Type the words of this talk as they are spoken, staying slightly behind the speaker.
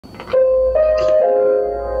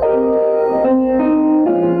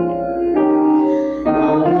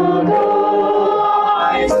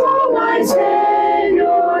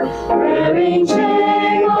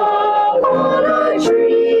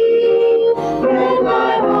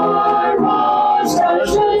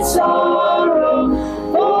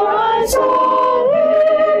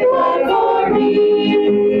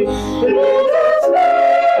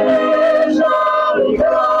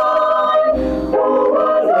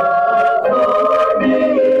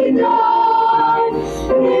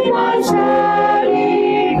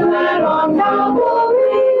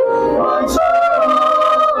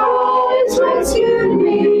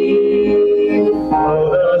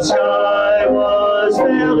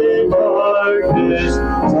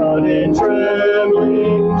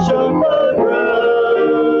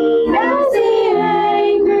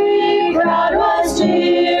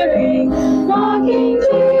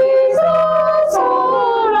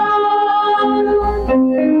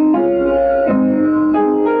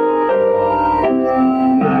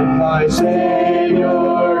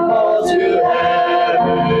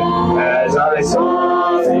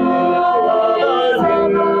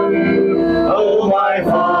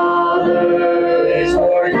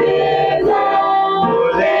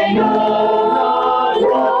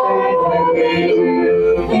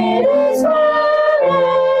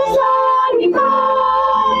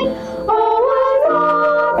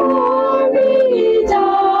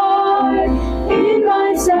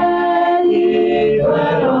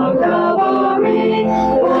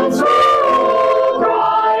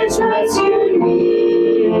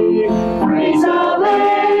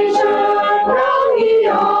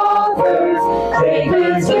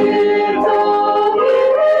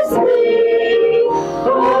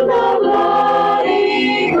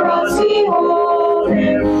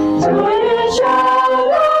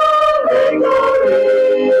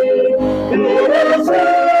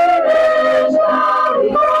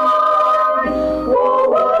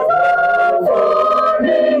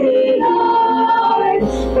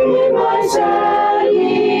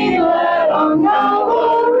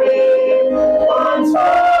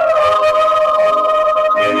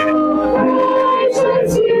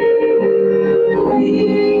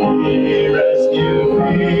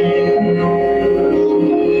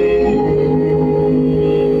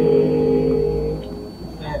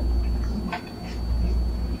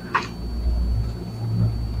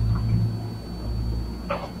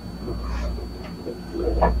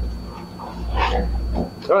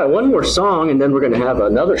All right, one more song, and then we're going to have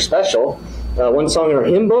another special. One song in our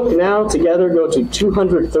hymn book. Now, together, go to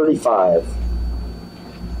 235.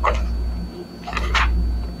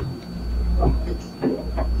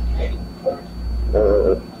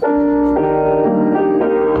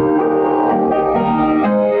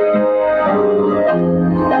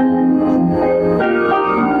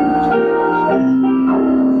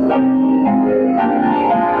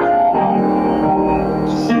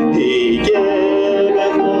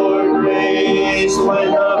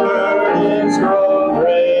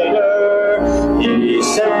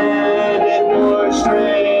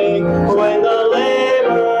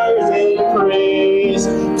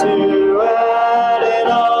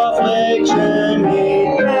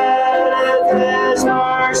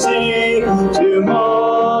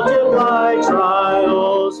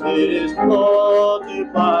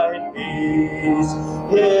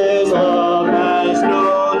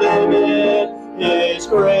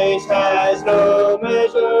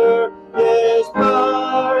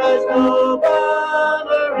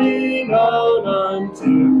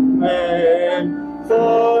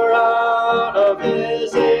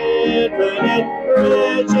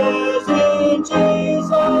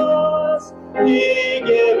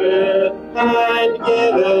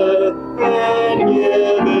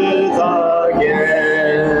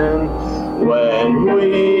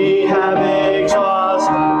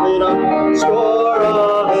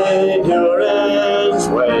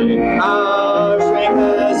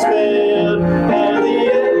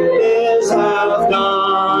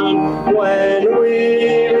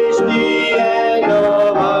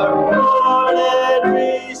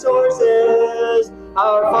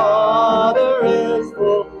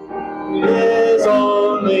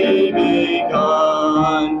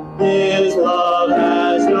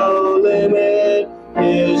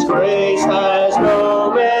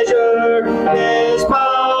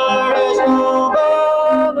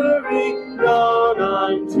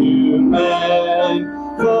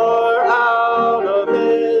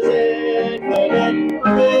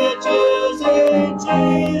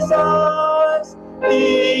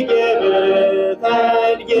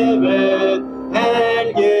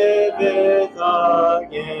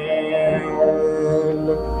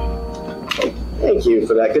 Thank you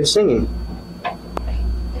for that good singing.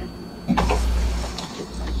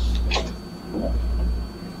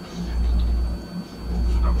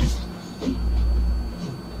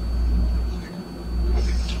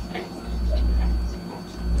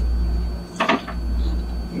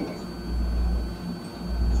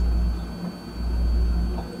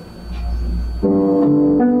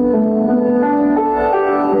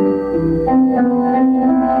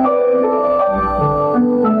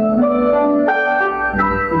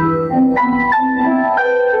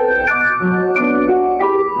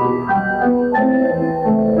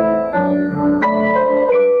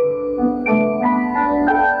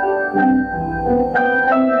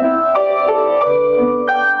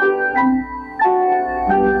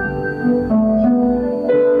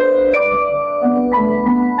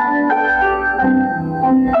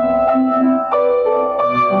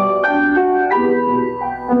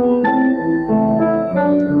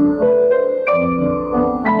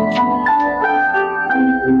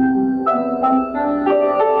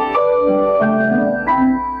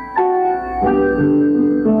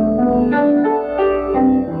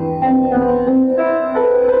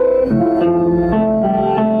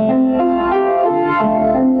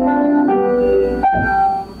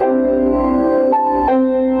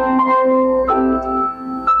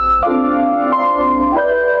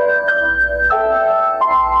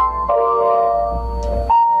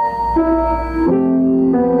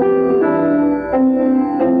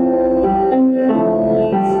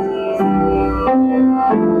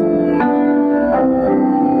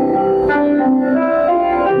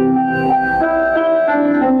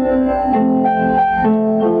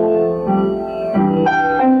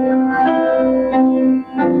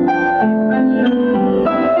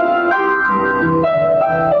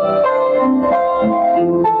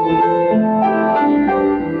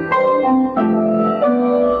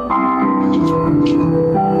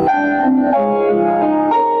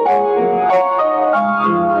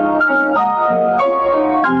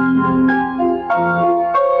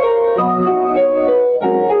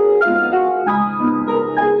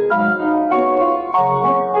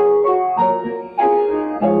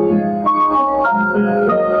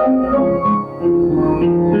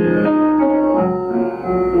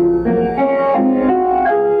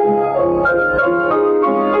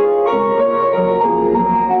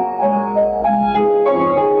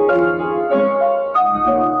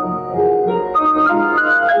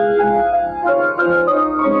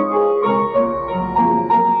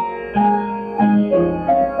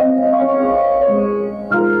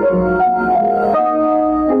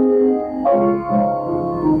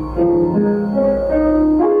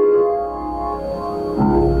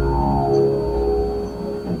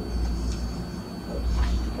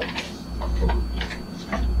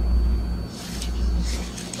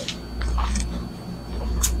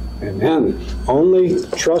 Amen. Only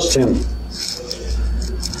trust him.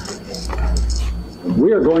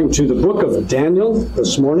 We are going to the book of Daniel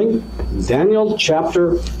this morning. Daniel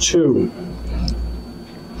chapter 2.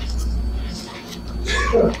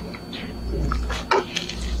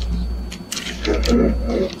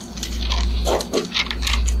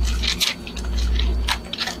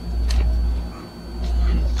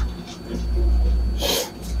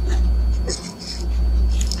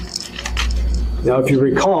 Now, if you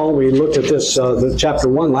recall, we looked at this, the chapter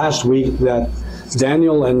 1 last week, that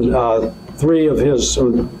Daniel and three of his,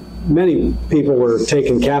 many people were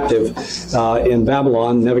taken captive in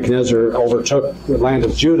Babylon. Nebuchadnezzar overtook the land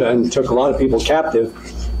of Judah and took a lot of people captive.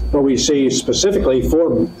 But we see specifically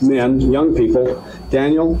 4 men, young people,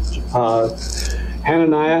 Daniel,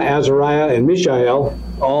 Hananiah, Azariah, and Mishael,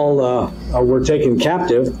 all were taken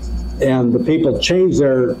captive. And the people changed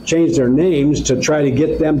their names to try to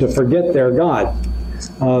get them to forget their God,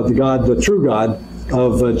 the true God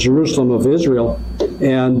of Jerusalem, of Israel.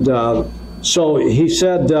 And so he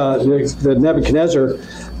said that Nebuchadnezzar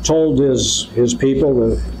told his people,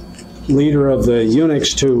 the leader of the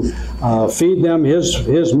eunuchs, to feed them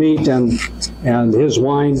his meat and his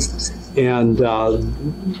wine. And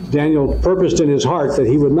Daniel purposed in his heart that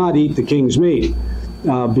he would not eat the king's meat,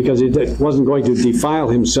 because he wasn't going to defile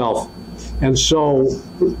himself. And so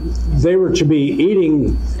they were to be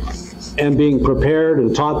eating and being prepared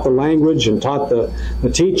and taught the language and taught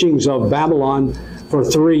the teachings of Babylon for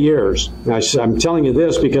 3 years. Now, I'm telling you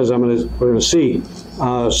this because we're going to see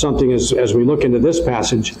something as we look into this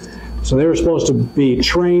passage. So they were supposed to be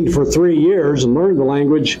trained for 3 years and learn the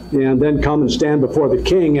language, and then come and stand before the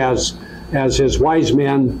king as his wise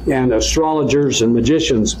men and astrologers and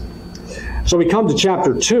magicians. So we come to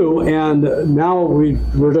chapter 2, and now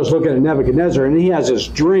we're just looking at Nebuchadnezzar, and he has his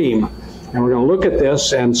dream. And we're going to look at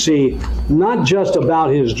this and see not just about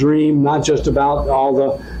his dream, not just about all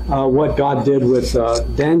the what God did with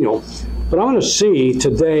Daniel, but I want to see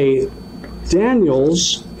today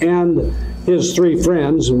Daniel's and his 3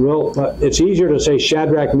 friends. And it's easier to say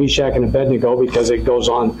Shadrach, Meshach, and Abednego because it goes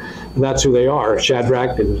on. That's who they are.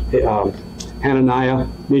 Shadrach and Hananiah,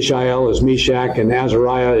 Mishael is Meshach, and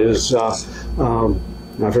Azariah is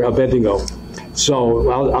Abednego. So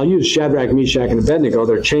I'll use Shadrach, Meshach, and Abednego.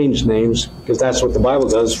 They're changed names because that's what the Bible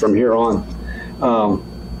does from here on.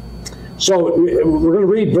 So we're going to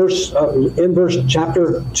read in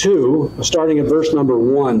chapter 2, starting at verse number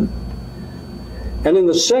 1. And in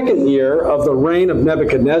the 2nd year of the reign of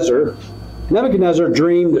Nebuchadnezzar, Nebuchadnezzar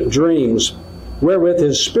dreamed dreams, wherewith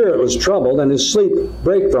his spirit was troubled, and his sleep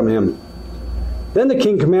brake from him. Then the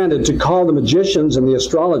king commanded to call the magicians and the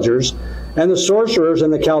astrologers, and the sorcerers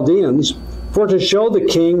and the Chaldeans, for to show the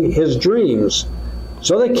king his dreams.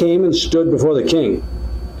 So they came and stood before the king.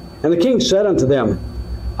 And the king said unto them,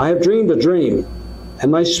 I have dreamed a dream,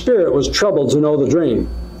 and my spirit was troubled to know the dream.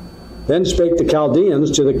 Then spake the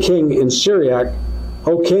Chaldeans to the king in Syriac,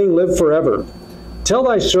 O king, live forever. Tell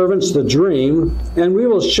thy servants the dream, and we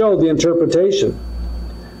will show the interpretation.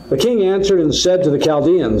 The king answered and said to the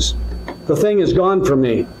Chaldeans, The thing is gone from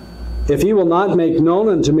me. If ye will not make known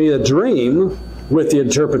unto me the dream, with the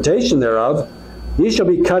interpretation thereof, ye shall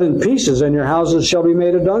be cut in pieces, and your houses shall be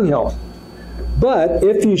made a dunghill. But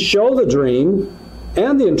if ye show the dream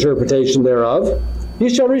and the interpretation thereof, ye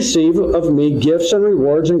shall receive of me gifts and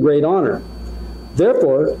rewards and great honor.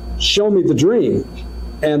 Therefore show me the dream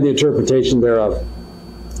and the interpretation thereof.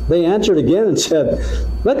 They answered again and said,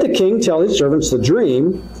 Let the king tell his servants the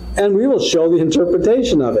dream, and we will show the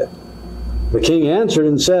interpretation of it. The king answered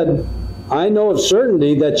and said, I know of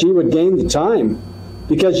certainty that ye would gain the time,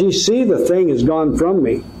 because ye see the thing is gone from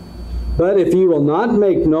me. But if ye will not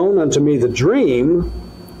make known unto me the dream,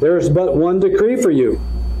 there is but one decree for you.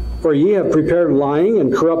 For ye have prepared lying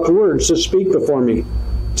and corrupt words to speak before me,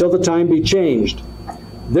 till the time be changed.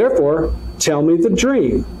 Therefore tell me the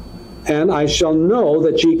dream, and I shall know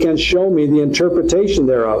that ye can show me the interpretation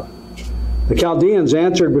thereof. The Chaldeans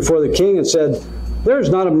answered before the king and said, There is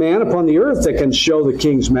not a man upon the earth that can show the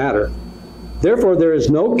king's matter. Therefore there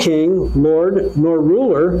is no king, lord, nor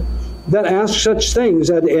ruler that asks such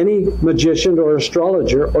things at any magician or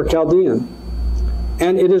astrologer or Chaldean.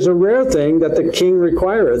 And it is a rare thing that the king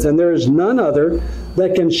requireth, and there is none other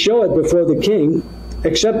that can show it before the king,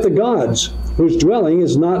 except the gods, whose dwelling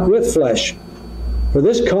is not with flesh. For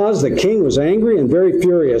this cause the king was angry and very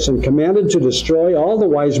furious, and commanded to destroy all the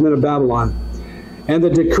wise men of Babylon. And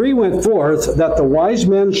the decree went forth that the wise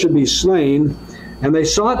men should be slain, and they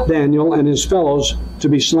sought Daniel and his fellows to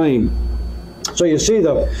be slain. So you see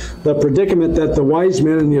the predicament that the wise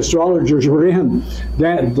men and the astrologers were in.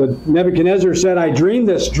 Nebuchadnezzar said, I dreamed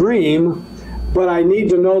this dream, but I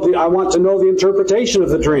want to know the interpretation of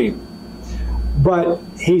the dream. But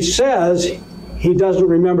he says he doesn't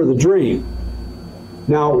remember the dream.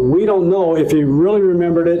 Now, we don't know if he really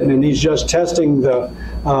remembered it and he's just testing the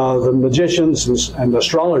magicians and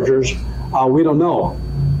astrologers. We don't know.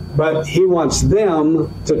 But he wants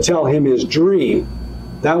them to tell him his dream.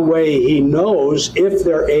 That way he knows if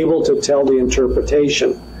they're able to tell the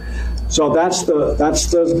interpretation. So that's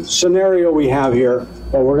the scenario we have here.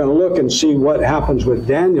 But we're going to look and see what happens with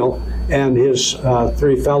Daniel and his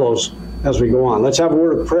three fellows as we go on. Let's have a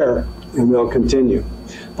word of prayer and we'll continue.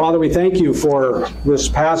 Father, we thank you for this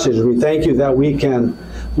passage. We thank you that we can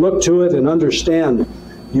look to it and understand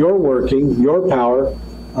your working, your power,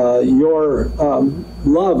 your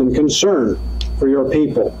love and concern for your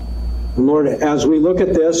people. And Lord, as we look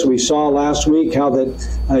at this, we saw last week how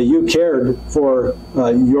that you cared for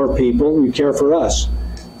your people. You care for us.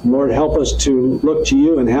 And Lord, help us to look to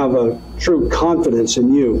you and have a true confidence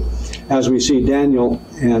in you as we see Daniel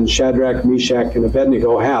and Shadrach, Meshach, and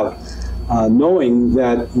Abednego have, knowing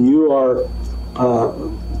that you are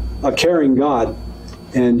a caring God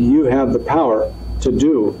and you have the power to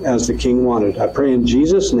do as the king wanted. I pray in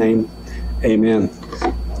Jesus' name, amen.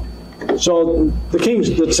 So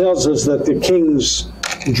it tells us that the king's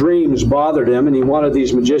dreams bothered him, and he wanted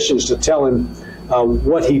these magicians to tell him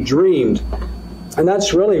what he dreamed. And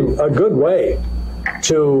that's really a good way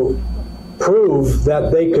to prove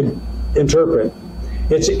that they could interpret.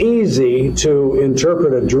 It's easy to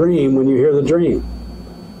interpret a dream when you hear the dream,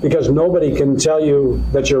 because nobody can tell you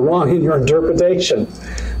that you're wrong in your interpretation.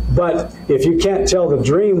 But if you can't tell the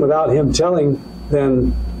dream without him telling,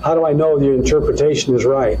 then how do I know the interpretation is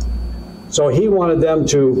right? So he wanted them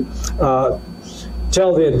to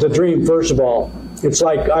tell the dream first of all. It's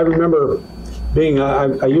like, I remember being,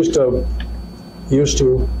 I used to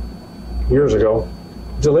years ago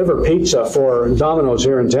deliver pizza for Domino's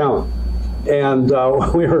here in town, and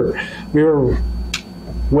we were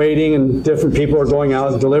waiting, and different people were going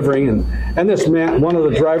out and delivering, and this man, one of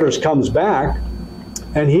the drivers, comes back,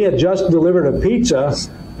 and he had just delivered a pizza.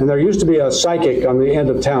 And there used to be a psychic on the end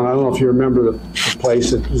of town. I don't know if you remember the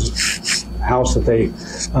place. It was a house that they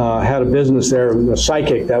had a business there, a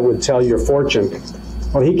psychic that would tell your fortune.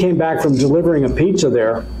 Well, he came back from delivering a pizza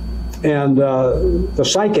there, and the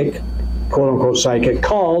psychic, quote-unquote psychic,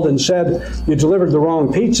 called and said, you delivered the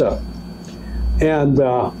wrong pizza. And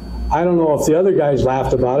I don't know if the other guys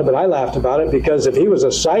laughed about it, but I laughed about it, because if he was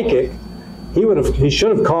a psychic, he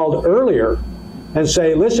should have called earlier and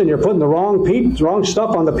say, listen, you're putting the wrong stuff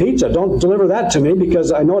on the pizza. Don't deliver that to me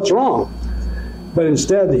because I know it's wrong. But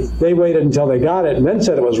instead, they waited until they got it and then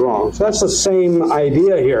said it was wrong. So that's the same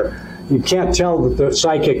idea here. You can't tell that the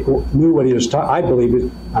psychic knew what he was talking. I believe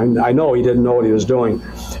it. I know he didn't know what he was doing.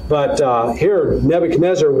 But here,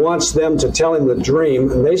 Nebuchadnezzar wants them to tell him the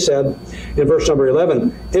dream. And they said in verse number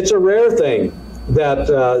 11, it's a rare thing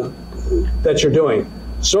that you're doing.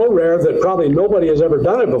 So rare that probably nobody has ever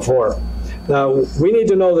done it before. Now, we need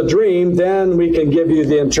to know the dream, then we can give you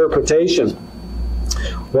the interpretation.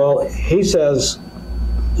 Well, he says,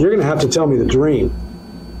 you're going to have to tell me the dream.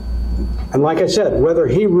 And like I said, whether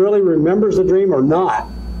he really remembers the dream or not,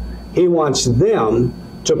 he wants them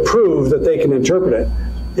to prove that they can interpret it.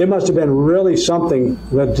 It must have been really something,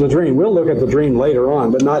 that the dream. We'll look at the dream later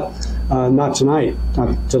on, but not tonight,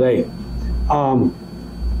 not today.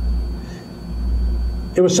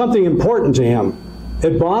 It was something important to him.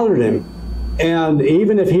 It bothered him. And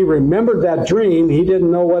even if he remembered that dream, he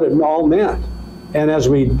didn't know what it all meant. And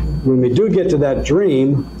when we do get to that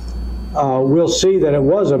dream, we'll see that it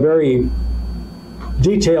was a very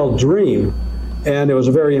detailed dream, and it was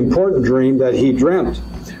a very important dream that he dreamt.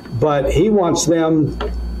 But he wants them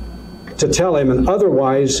to tell him, and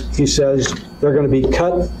otherwise, he says, they're going to be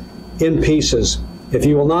cut in pieces. If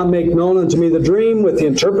you will not make known unto me the dream with the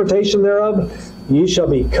interpretation thereof, ye shall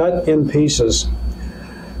be cut in pieces.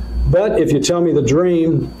 But if you tell me the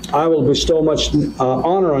dream, I will bestow much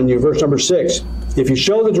honor on you. Verse number 6. If you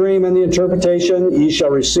show the dream and the interpretation, ye shall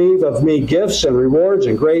receive of me gifts and rewards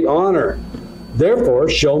and great honor. Therefore,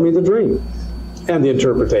 show me the dream and the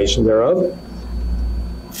interpretation thereof.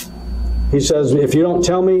 He says, if you don't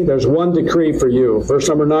tell me, there's one decree for you. Verse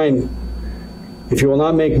number 9. If you will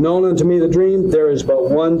not make known unto me the dream, there is but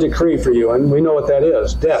one decree for you. And we know what that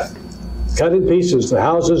is, death. Cut in pieces, the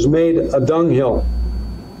houses made a dunghill.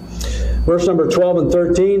 Verse number 12 and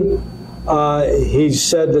 13, he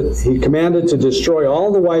said that he commanded to destroy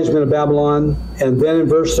all the wise men of Babylon. And then in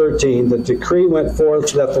verse 13, the decree went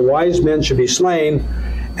forth that the wise men should be slain,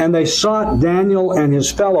 and they sought Daniel and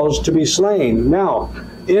his fellows to be slain. Now,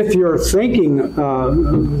 if you're thinking,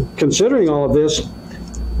 considering all of this,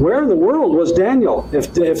 Where in the world was Daniel?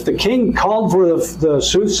 If the king called for the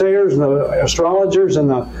soothsayers and the astrologers and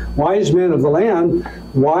the wise men of the land,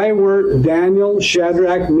 why weren't Daniel,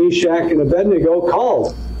 Shadrach, Meshach, and Abednego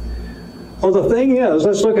called? Well, the thing is,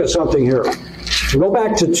 let's look at something here. Go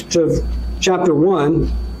back to chapter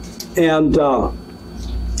 1 and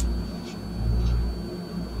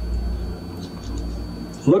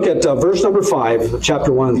look at verse number 5 of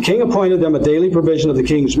chapter 1. The king appointed them a daily provision of the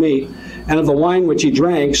king's meat and of the wine which he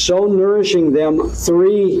drank, so nourishing them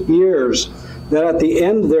 3 years, that at the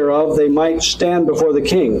end thereof they might stand before the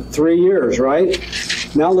king. 3 years, right?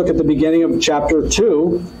 Now look at the beginning of chapter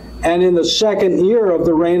 2. And in the 2nd year of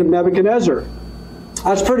the reign of Nebuchadnezzar.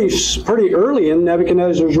 That's pretty early in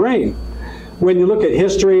Nebuchadnezzar's reign. When you look at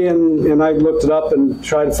history, and I looked it up and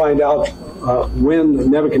tried to find out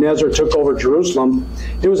when Nebuchadnezzar took over Jerusalem,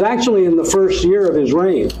 it was actually in the 1st year of his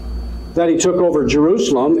reign that he took over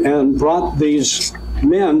Jerusalem and brought these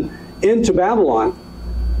men into Babylon.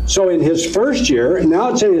 So in his 1st year, now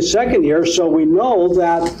it's in his 2nd year, so we know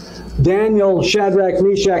that Daniel, Shadrach,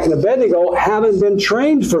 Meshach, and Abednego haven't been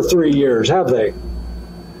trained for 3 years, have they?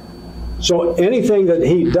 So anything that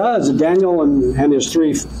he does, Daniel and his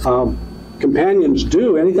 3 companions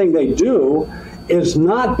do, anything they do is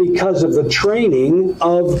not because of the training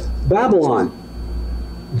of Babylon.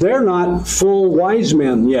 They're not full wise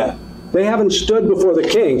men yet. They haven't stood before the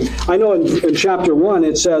king. I know in chapter 1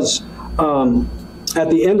 it says, at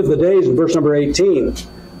the end of the days, in verse number 18,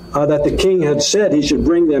 that the king had said he should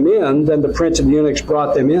bring them in. Then the prince and the eunuchs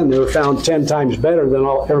brought them in. They were found 10 times better than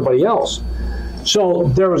everybody else. So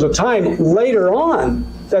there was a time later on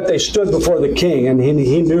that they stood before the king, and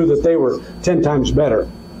he knew that they were 10 times better.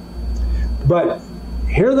 But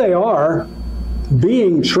here they are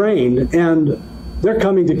being trained, and they're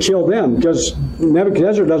coming to kill them because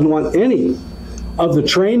Nebuchadnezzar doesn't want any of the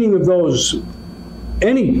training of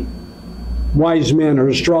any wise men or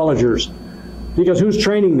astrologers. Because who's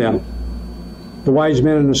training them? The wise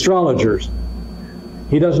men and astrologers.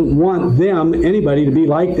 He doesn't want anybody to be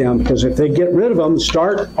like them, because if they get rid of them,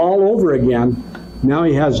 start all over again, now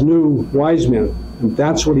he has new wise men. And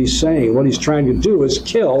that's what he's saying. What he's trying to do is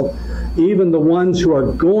kill even the ones who are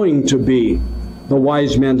going to be the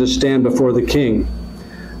wise men to stand before the king.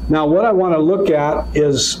 Now, what I want to look at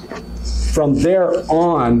is from there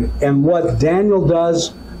on, and what Daniel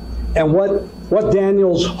does, and what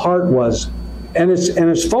Daniel's heart was. And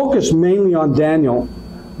it's focused mainly on Daniel,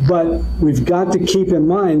 but we've got to keep in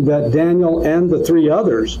mind that Daniel and the 3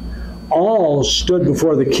 others all stood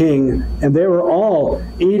before the king, and they were all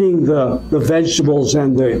eating the vegetables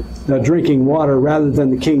and the drinking water rather than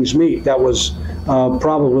the king's meat that was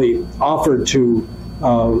probably offered to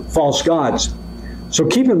false gods. So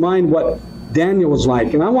keep in mind what Daniel was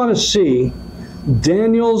like. And I want to see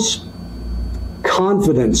Daniel's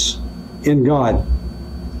confidence in God.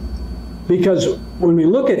 Because when we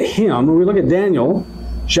look at him, when we look at Daniel,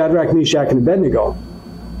 Shadrach, Meshach, and Abednego,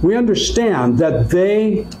 we understand that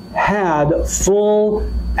they had full,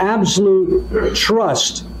 absolute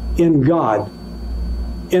trust in God.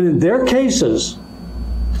 And in their cases,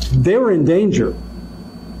 they were in danger.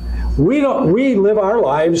 We live our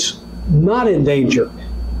lives not in danger.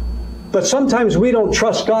 But sometimes we don't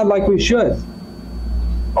trust God like we should.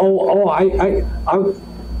 What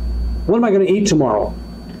am I going to eat tomorrow?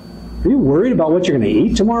 Are you worried about what you're going to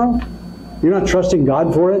eat tomorrow? You're not trusting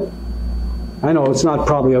God for it? I know it's not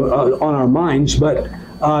probably on our minds, but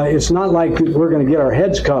it's not like we're going to get our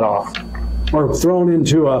heads cut off or thrown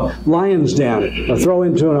into a lion's den or thrown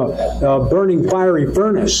into a burning fiery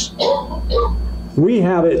furnace. We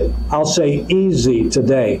have it, I'll say, easy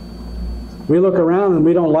today. We look around and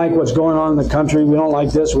we don't like what's going on in the country. We don't like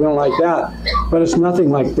this, we don't like that. But it's nothing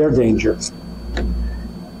like their danger.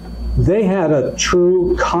 They had a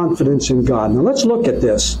true confidence in God. Now let's look at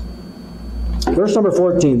this. Verse number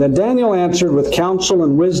 14. Then Daniel answered with counsel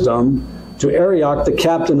and wisdom to Arioch, the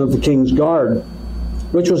captain of the king's guard,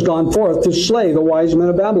 which was gone forth to slay the wise men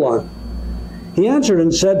of Babylon. He answered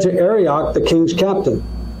and said to Arioch, the king's captain,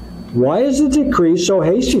 why is the decree so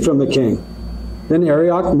hasty from the king? Then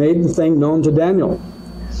Arioch made the thing known to Daniel.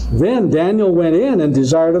 Then Daniel went in and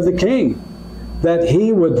desired of the king that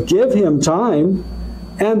he would give him time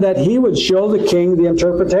and that he would show the king the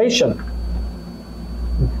interpretation.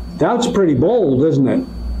 That's pretty bold, isn't it?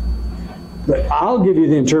 But I'll give you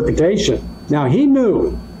the interpretation. Now, he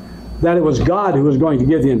knew that it was God who was going to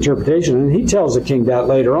give the interpretation, and he tells the king that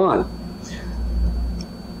later on.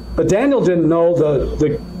 But Daniel didn't know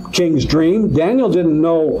the king's dream. Daniel didn't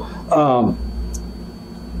know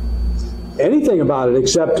anything about it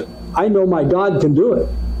except, I know my God can do it.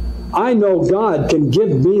 I know God can give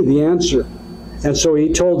me the answer. And so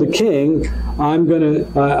he told the king, I'm going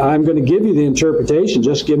to give you the interpretation.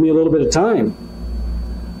 Just give me a little bit of time.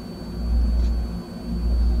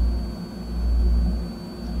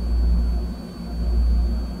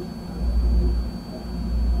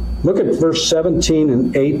 Look at verse 17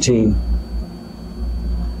 and 18.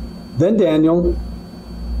 Then Daniel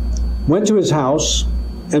went to his house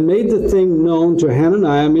and made the thing known to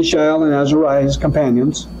Hananiah, Mishael, and Azariah, his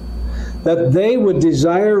companions, that they would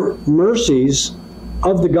desire mercies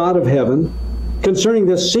of the God of heaven concerning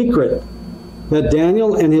this secret, that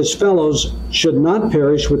Daniel and his fellows should not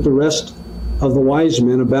perish with the rest of the wise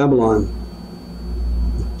men of Babylon.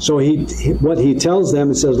 So what he tells them,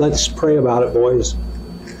 he says, let's pray about it, boys.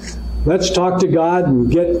 Let's talk to God and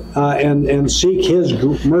get and seek His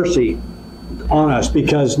mercy on us,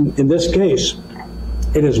 because in this case,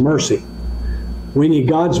 it is mercy. We need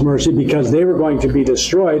God's mercy because they were going to be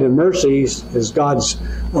destroyed, and mercy is God's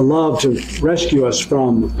love to rescue us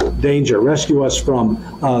from danger, rescue us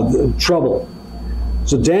from trouble.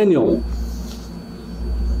 So Daniel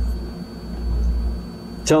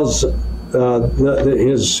tells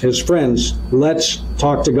his friends, let's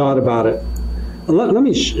talk to God about it. Let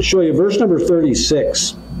me show you verse number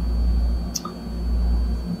 36.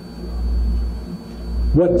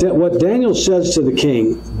 What Daniel says to the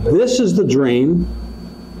king, this is the dream,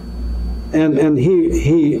 and in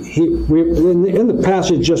the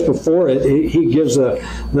passage just before it, he gives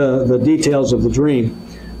the details of the dream.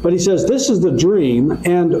 But he says, this is the dream,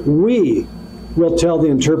 and we will tell the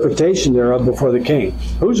interpretation thereof before the king.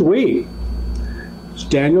 Who's we? It's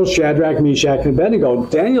Daniel, Shadrach, Meshach, and Abednego.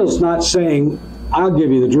 Daniel's not saying, I'll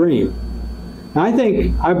give you the dream. Now,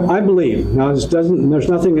 I believe, now there's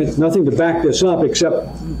nothing to back this up except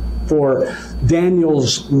for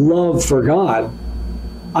Daniel's love for God.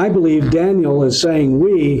 I believe Daniel is saying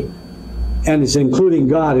we, and it's including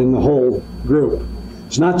God in the whole group.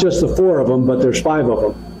 It's not just the four of them, but there's five of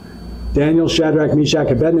them. Daniel, Shadrach, Meshach,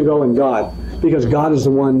 Abednego, and God, because God is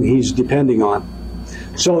the one he's depending on.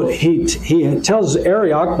 So he tells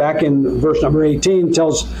Arioch, back in verse number 18,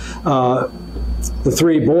 tells the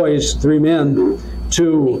three men,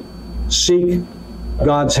 to seek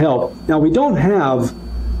God's help. Now, we don't have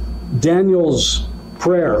Daniel's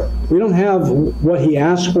prayer. We don't have what he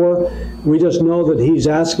asked for. We just know that he's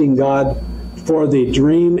asking God for the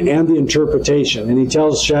dream and the interpretation. And he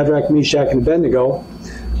tells Shadrach, Meshach, and Abednego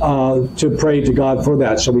to pray to God for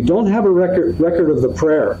that. So we don't have a record of the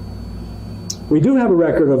prayer. We do have a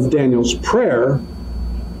record of Daniel's prayer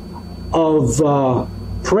of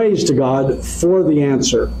praise to God for the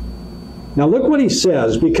answer. Now look what he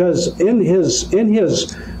says, because in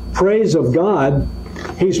his praise of God,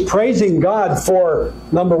 he's praising God for,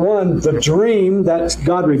 number one, the dream that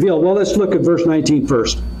God revealed. Well, let's look at verse 19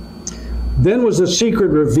 first. Then was the secret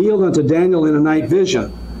revealed unto Daniel in a night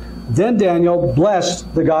vision. Then Daniel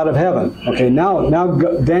blessed the God of heaven. Okay, now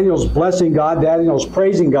Daniel's blessing God, Daniel's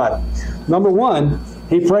praising God. Number one,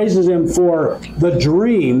 he praises him for the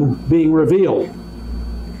dream being revealed.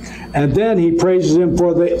 And then he praises him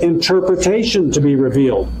for the interpretation to be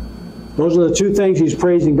revealed. Those are the two things he's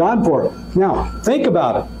praising God for. Now, think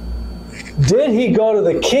about it. Did he go to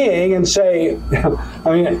the king and say,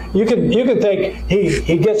 I mean, you can think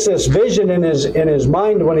he gets this vision in his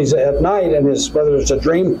mind when he's at night, and whether it's a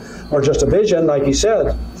dream or just a vision, like he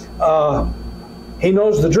said, he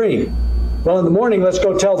knows the dream. Well, in the morning, let's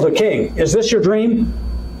go tell the king, is this your dream?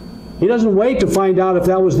 He doesn't wait to find out if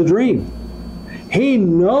that was the dream. He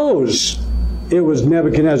knows it was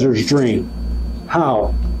Nebuchadnezzar's dream.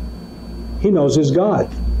 How? He knows his God.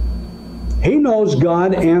 He knows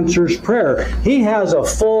God answers prayer. He has a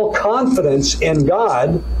full confidence in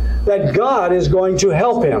God that God is going to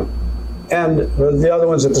help him, and the other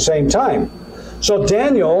ones at the same time. So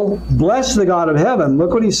Daniel blessed the God of heaven.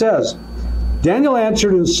 Look what he says. Daniel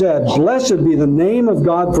answered and said, blessed be the name of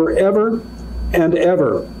God forever and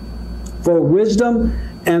ever, for wisdom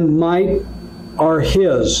and might are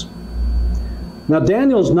his. Now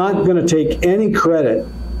Daniel's not going to take any credit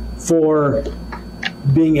for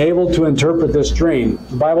being able to interpret this dream.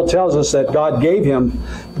 The Bible tells us that God gave him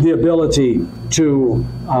the ability to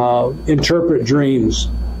interpret dreams.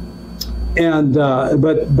 And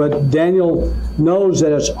but Daniel knows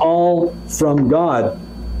that it's all from God.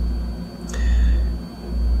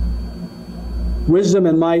 Wisdom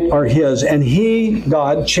and might are his, and he,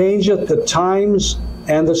 God, changeth the times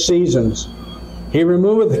and the seasons. He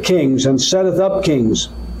removeth kings and setteth up kings.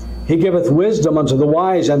 He giveth wisdom unto the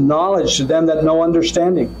wise and knowledge to them that know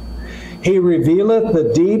understanding. He revealeth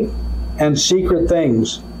the deep and secret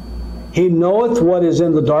things. He knoweth what is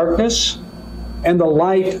in the darkness, and the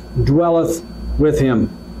light dwelleth with him.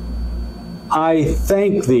 I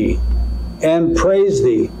thank thee and praise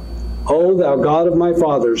thee, O thou God of my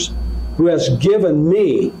fathers, who hast given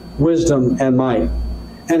me wisdom and might,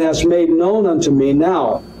 and hast made known unto me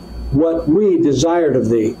now what we desired of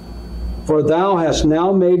thee. For thou hast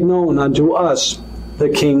now made known unto us the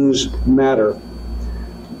king's matter.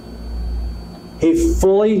 He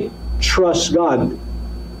fully trusts God.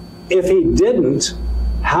 If he didn't,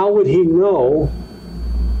 how would he know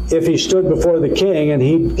if he stood before the king and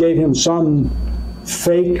he gave him some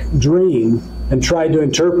fake dream and tried to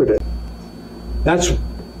interpret it? That's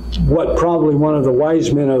what probably one of the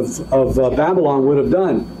wise men of Babylon would have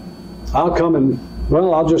done. I'll come and,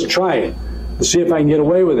 well, I'll just try it to see if I can get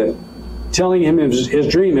away with it. Telling him his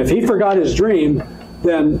dream. If he forgot his dream,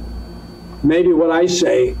 then maybe what I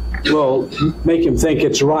say will make him think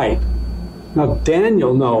it's right. Now,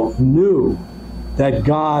 Daniel knew that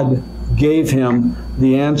God gave him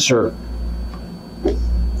the answer.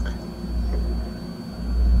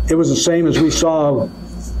 It was the same as we saw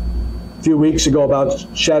a few weeks ago about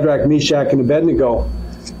Shadrach, Meshach, and Abednego,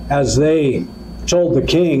 as they told the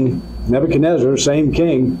king, Nebuchadnezzar, same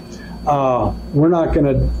king, we're not going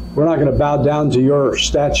to bow down to your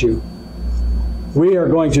statue. We are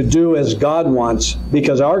going to do as God wants,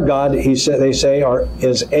 because our God, they say,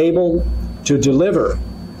 is able to deliver,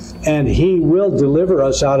 and he will deliver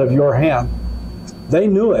us out of your hand. They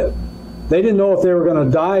knew it. They didn't know if they were going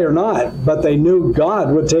to die or not, but they knew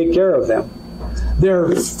God would take care of them.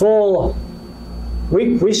 They're full,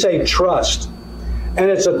 we say trust, and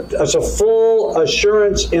it's a full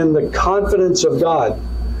assurance in the confidence of God.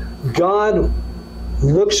 God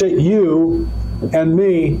looks at you and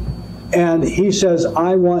me, and he says,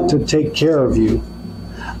 I want to take care of you.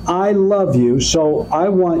 I love you, so I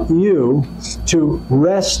want you to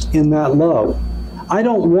rest in that love. I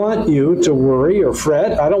don't want you to worry or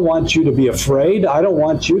fret. I don't want you to be afraid. I don't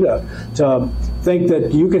want you to think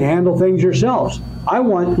that you can handle things yourselves. I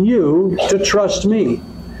want you to trust me.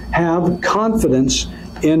 Have confidence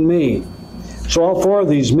in me. So all four of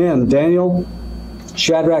these men, Daniel,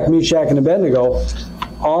 Shadrach, Meshach, and Abednego,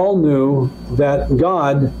 all knew that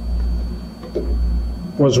God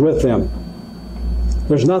was with them.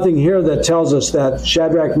 There's nothing here that tells us that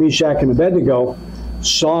Shadrach, Meshach, and Abednego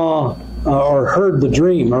saw or heard the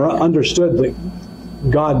dream or understood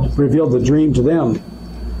that God revealed the dream to them.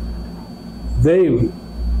 They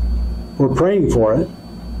were praying for it.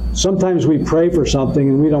 Sometimes we pray for something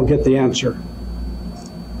and we don't get the answer.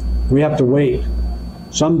 We have to wait.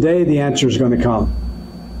 Someday the answer is going to come.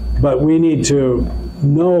 But we need to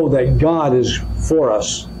know that God is for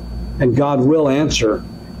us, and God will answer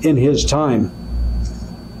in his time.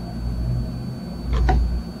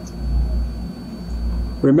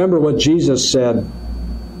 Remember what Jesus said,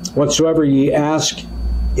 whatsoever ye ask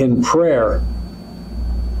in prayer,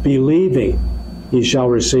 believing, ye shall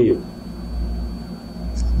receive.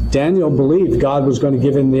 Daniel believed God was going to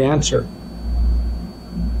give him the answer.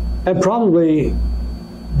 And probably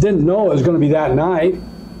didn't know it was going to be that night.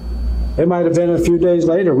 It might have been a few days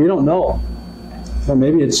later. We don't know. Well,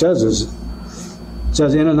 maybe it says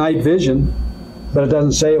in a night vision, but it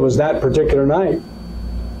doesn't say it was that particular night.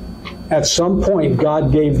 At some point,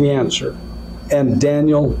 God gave the answer, and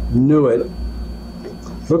Daniel knew it.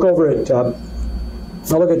 Look over at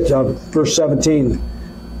verse 17.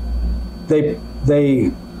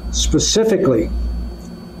 They specifically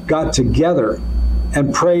got together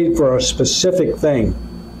and prayed for a specific thing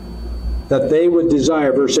that they would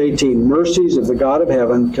desire. Verse 18, mercies of the God of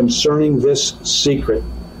heaven concerning this secret.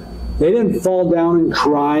 They didn't fall down and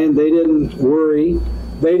cry, and they didn't worry.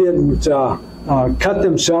 They didn't cut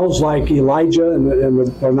themselves like Elijah,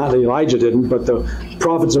 or not Elijah didn't, but the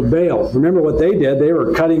prophets of Baal. Remember what they did? They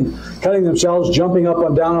were cutting themselves, jumping up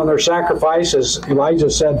and down on their sacrifice, as Elijah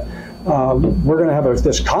said, we're going to have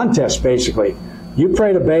this contest, basically. You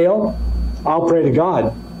pray to Baal, I'll pray to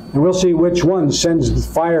God, and we'll see which one sends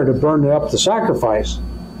the fire to burn up the sacrifice.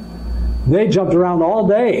 They jumped around all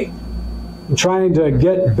day trying to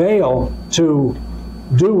get Baal to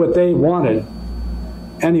do what they wanted.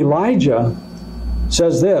 And Elijah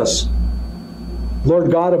says this,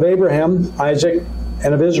 Lord God of Abraham, Isaac,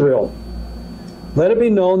 and of Israel, let it be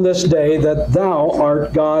known this day that thou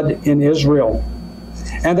art God in Israel,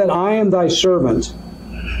 and that I am thy servant,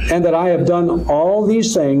 and that I have done all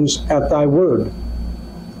these things at thy word.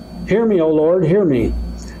 Hear me, O Lord, hear me,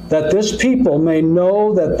 that this people may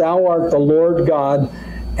know that thou art the Lord God,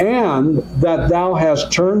 and that thou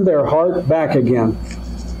hast turned their heart back again.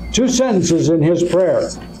 2 sentences in his prayer.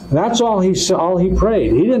 That's all he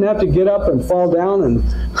prayed. He didn't have to get up and fall down and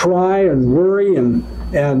cry and worry and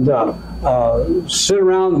sit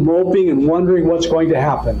around moping and wondering what's going to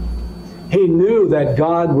happen. He knew that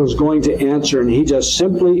God was going to answer, and he just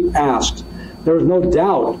simply asked. There was no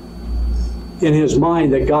doubt in his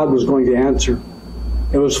mind that God was going to answer.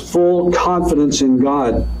 It was full confidence in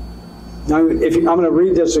God. Now, I'm going to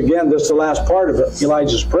read this again. This is the last part of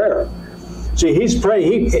Elijah's prayer. See, he's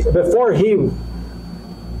praying. Before he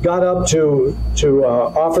got up to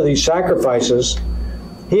offer these sacrifices,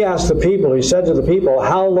 he asked the people, he said to the people,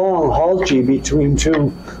 how long halt ye between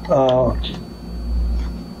two,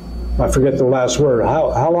 I forget the last word,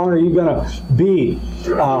 how long are you going to be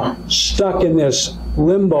stuck in this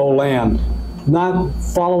limbo land, not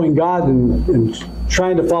following God and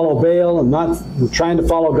trying to follow Baal and not trying to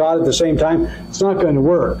follow God at the same time? It's not going to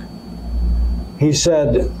work. He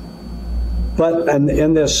said, but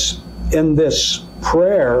in this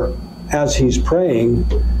prayer, as he's praying,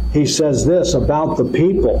 he says this about the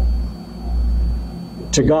people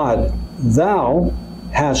to God: thou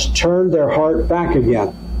hast turned their heart back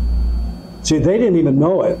again. See, they didn't even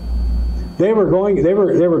know it. They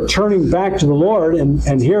were turning back to the Lord,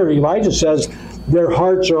 and here Elijah says their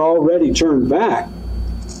hearts are already turned back.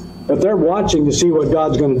 But they're watching to see what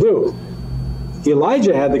God's going to do.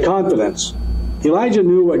 Elijah had the confidence. Elijah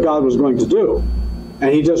knew what God was going to do,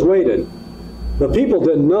 and he just waited. The people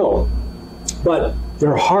didn't know, but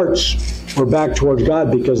their hearts were back towards God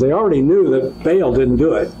because they already knew that Baal didn't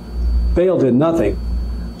do it. Baal did nothing.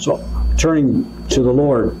 So turning to the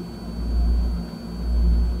Lord.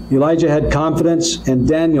 Elijah had confidence, and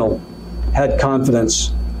Daniel had confidence.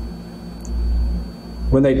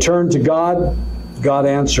 When they turned to God, God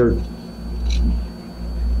answered.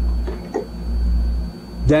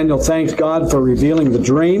 Daniel thanked God for revealing the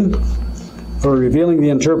dream, for revealing the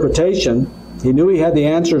interpretation. He knew he had the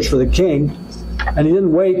answers for the king, and he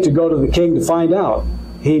didn't wait to go to the king to find out.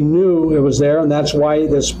 He knew it was there, and that's why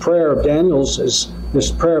this prayer of Daniel's is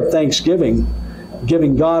this prayer of thanksgiving,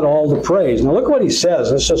 giving God all the praise. Now look what he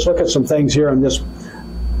says. Let's just look at some things here on this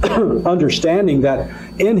understanding that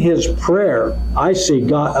in his prayer, I see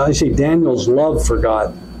Daniel's love for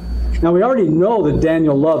God. Now we already know that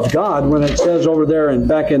Daniel loved God when it says over there and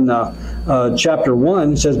back in chapter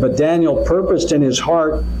 1, it says, but Daniel purposed in his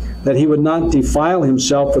heart that he would not defile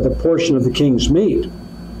himself with a portion of the king's meat.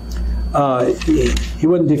 He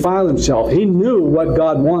wouldn't defile himself. He knew what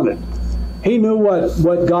God wanted. He knew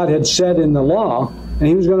what God had said in the law, and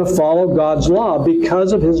he was going to follow God's law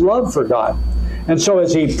because of his love for God. And so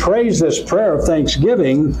as he prays this prayer of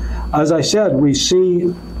thanksgiving, as I said, we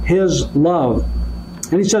see his love.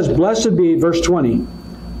 And he says, blessed be, verse 20,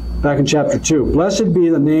 back in chapter 2, blessed be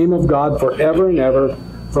the name of God forever and ever,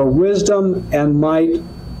 for wisdom and might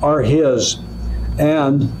are his,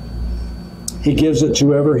 and he gives it to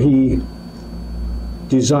whoever he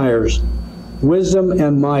desires. Wisdom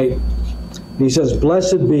and might. He says,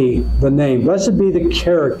 blessed be the name, blessed be the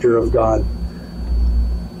character of God.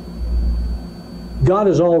 God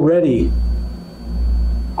is already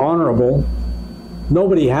honorable.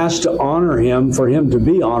 Nobody has to honor him for him to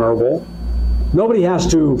be honorable. Nobody has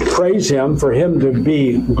to praise him for him to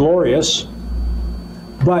be glorious.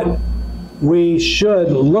 But we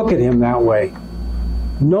should look at him that way,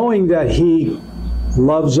 knowing that he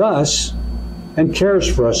loves us and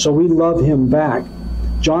cares for us, so we love him back.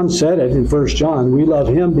 John said it in 1 John, we love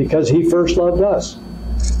him because he first loved us.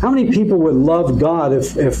 How many people would love God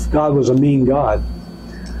if God was a mean God?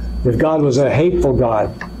 If God was a hateful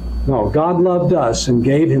God? No, God loved us and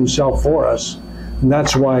gave himself for us, and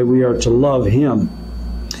that's why we are to love him.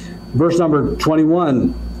 Verse number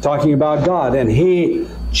 21, talking about God, and he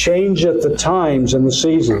changeth the times and the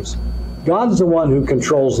seasons. God's the one who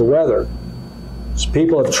controls the weather.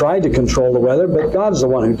 People have tried to control the weather, but God's the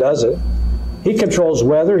one who does it. He controls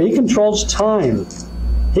weather. He controls time.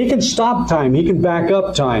 He can stop time. He can back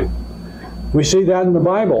up time. We see that in the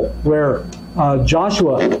Bible, where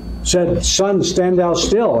Joshua said, sun, stand thou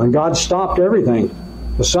still, and God stopped everything.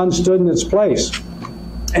 The sun stood in its place,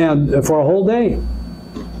 and for a whole day.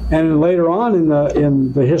 And later on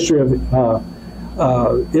in the history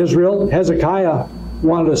of Israel, Hezekiah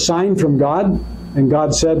wanted a sign from God, and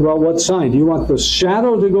God said, well, what sign? Do you want the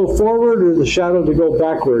shadow to go forward or the shadow to go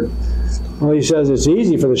backward? Well, he says it's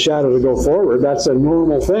easy for the shadow to go forward. That's a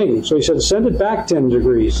normal thing. So he said, send it back 10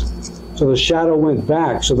 degrees. So the shadow went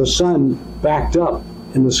back, so the sun backed up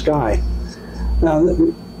in the sky. Now,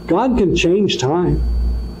 God can change time.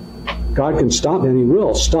 God can stop, and he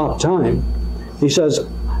will stop time. He says,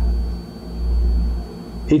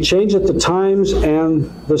 he changeth the times and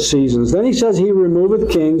the seasons. Then he says, he removeth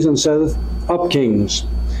kings and setteth up kings.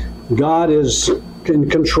 God is in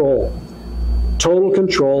control, total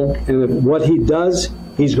control, and what he does,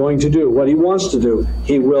 he's going to do. What he wants to do,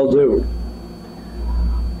 he will do.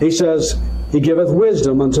 He says, He giveth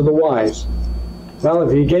wisdom unto the wise. Well,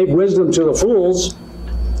 if he gave wisdom to the fools,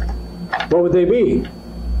 what would they be?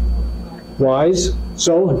 Wise.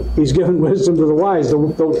 So he's given wisdom to the wise.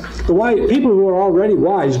 The wise people who are already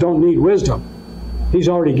wise don't need wisdom. He's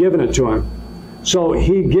already given it to him. So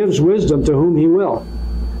he gives wisdom to whom he will.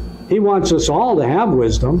 He wants us all to have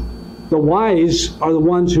wisdom. The wise are the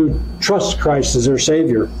ones who trust Christ as their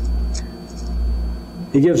Savior.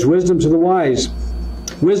 He gives wisdom to the wise.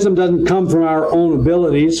 Wisdom doesn't come from our own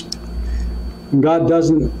abilities. God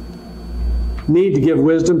doesn't need to give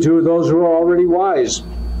wisdom to those who are already wise.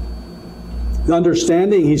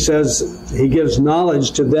 Understanding, he says, he gives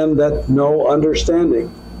knowledge to them that know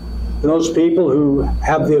understanding. Those people who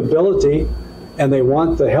have the ability and they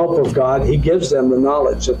want the help of God, he gives them the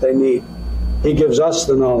knowledge that they need. He gives us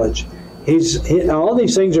the knowledge. All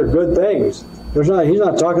these things are good things. He's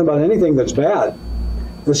not talking about anything that's bad.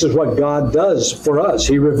 This is what God does for us.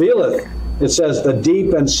 He revealeth, it says, the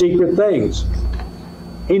deep and secret things.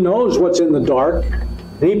 He knows what's in the dark.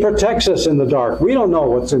 He protects us in the dark. We don't know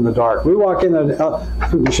what's in the dark. We walk in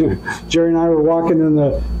Jerry and I were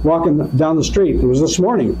walking down the street. It was this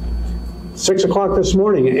morning, 6 o'clock this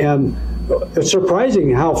morning, and it's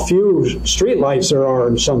surprising how few street lights there are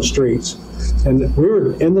in some streets. And we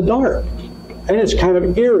were in the dark, and it's kind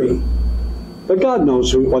of eerie. But God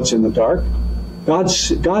knows what's in the dark.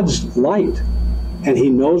 God's light, and he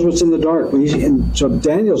knows what's in the dark. And so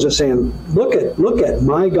Daniel's just saying, look at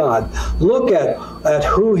my God. Look at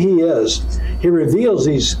who he is. He reveals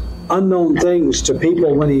these unknown things to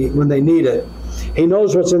people when they need it. He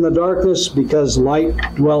knows what's in the darkness because light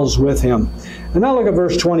dwells with him. And now look at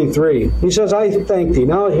verse 23. He says, I thank thee.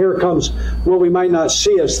 Now here comes what we might not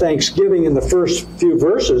see as thanksgiving in the first few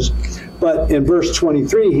verses, but in verse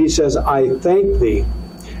 23 he says, I thank thee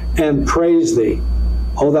and praise thee,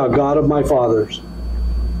 O thou God of my fathers,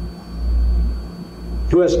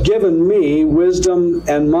 who hast given me wisdom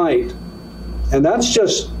and might. And that's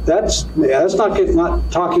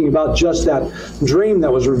not talking about just that dream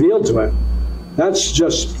that was revealed to him. That's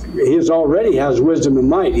just, he already has wisdom and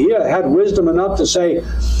might. He had wisdom enough to say,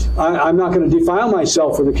 I'm not going to defile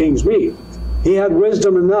myself for the king's meat. He had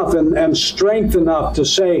wisdom enough and strength enough to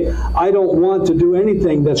say, I don't want to do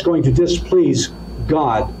anything that's going to displease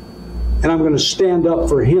God. And I'm going to stand up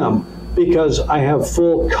for him because I have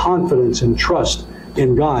full confidence and trust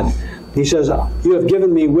in God. He says, you have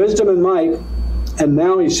given me wisdom and might, and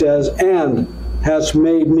now he says, and hast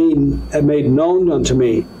made known unto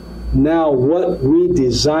me now what we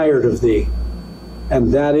desired of thee.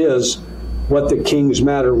 And that is what the king's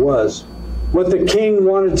matter was. What the king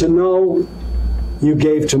wanted to know, you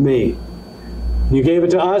gave to me. You gave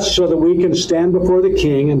it to us so that we can stand before the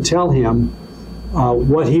king and tell him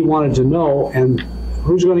what he wanted to know, and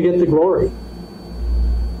who's going to get the glory?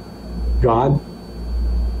 God.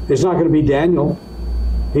 It's not going to be Daniel.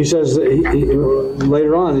 He says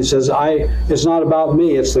later on, he says, it's not about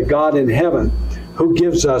me, it's the God in heaven who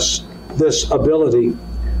gives us this ability.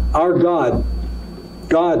 Our God,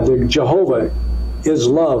 the Jehovah, is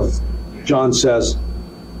love, John says.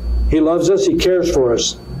 He loves us, he cares for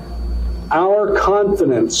us. Our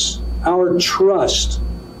confidence, our trust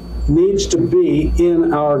needs to be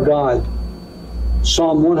in our God.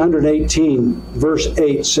 Psalm 118, verse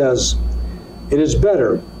 8 says, it is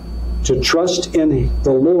better to trust in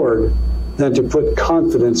the Lord than to put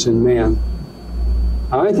confidence in man.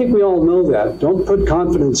 I think we all know that. Don't put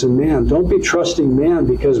confidence in man. Don't be trusting man,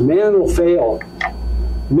 because man will fail.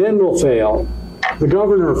 Men will fail. The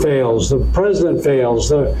governor fails. The president fails.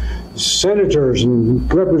 The senators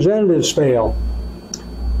and representatives fail.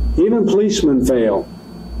 Even policemen fail.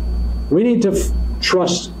 We need to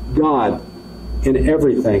trust God in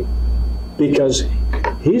everything, because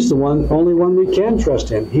he's the only one we can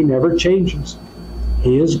trust in. He never changes.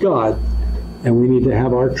 He is God, and we need to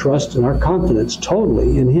have our trust and our confidence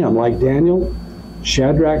totally in him, like Daniel,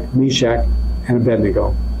 Shadrach, Meshach, and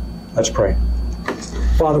Abednego. Let's pray.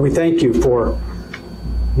 Father, we thank you for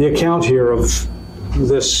the account here of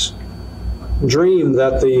this dream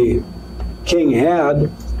that the king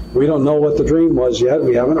had. We don't know what the dream was yet.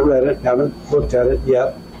 We haven't read it, haven't looked at it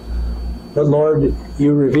yet. But Lord,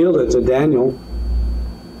 you revealed it to Daniel,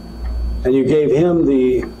 and you gave him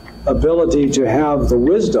the ability to have the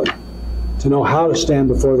wisdom to know how to stand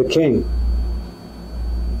before the king.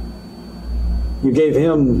 You gave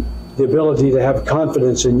him the ability to have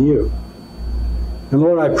confidence in you. And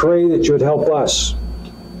Lord, I pray that you would help us,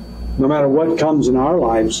 no matter what comes in our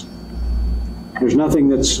lives. There's nothing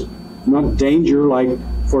that's not danger like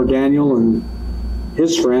for Daniel and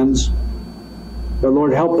his friends. But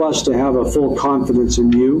Lord, help us to have a full confidence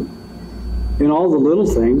in you, in all the little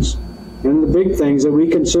things. and the big things that we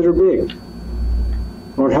consider big.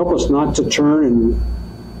 Lord, help us not to turn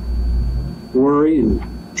and worry and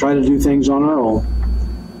try to do things on our own.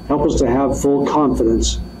 Help us to have full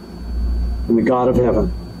confidence in the God of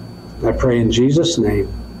heaven. I pray in Jesus'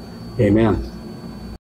 name. Amen.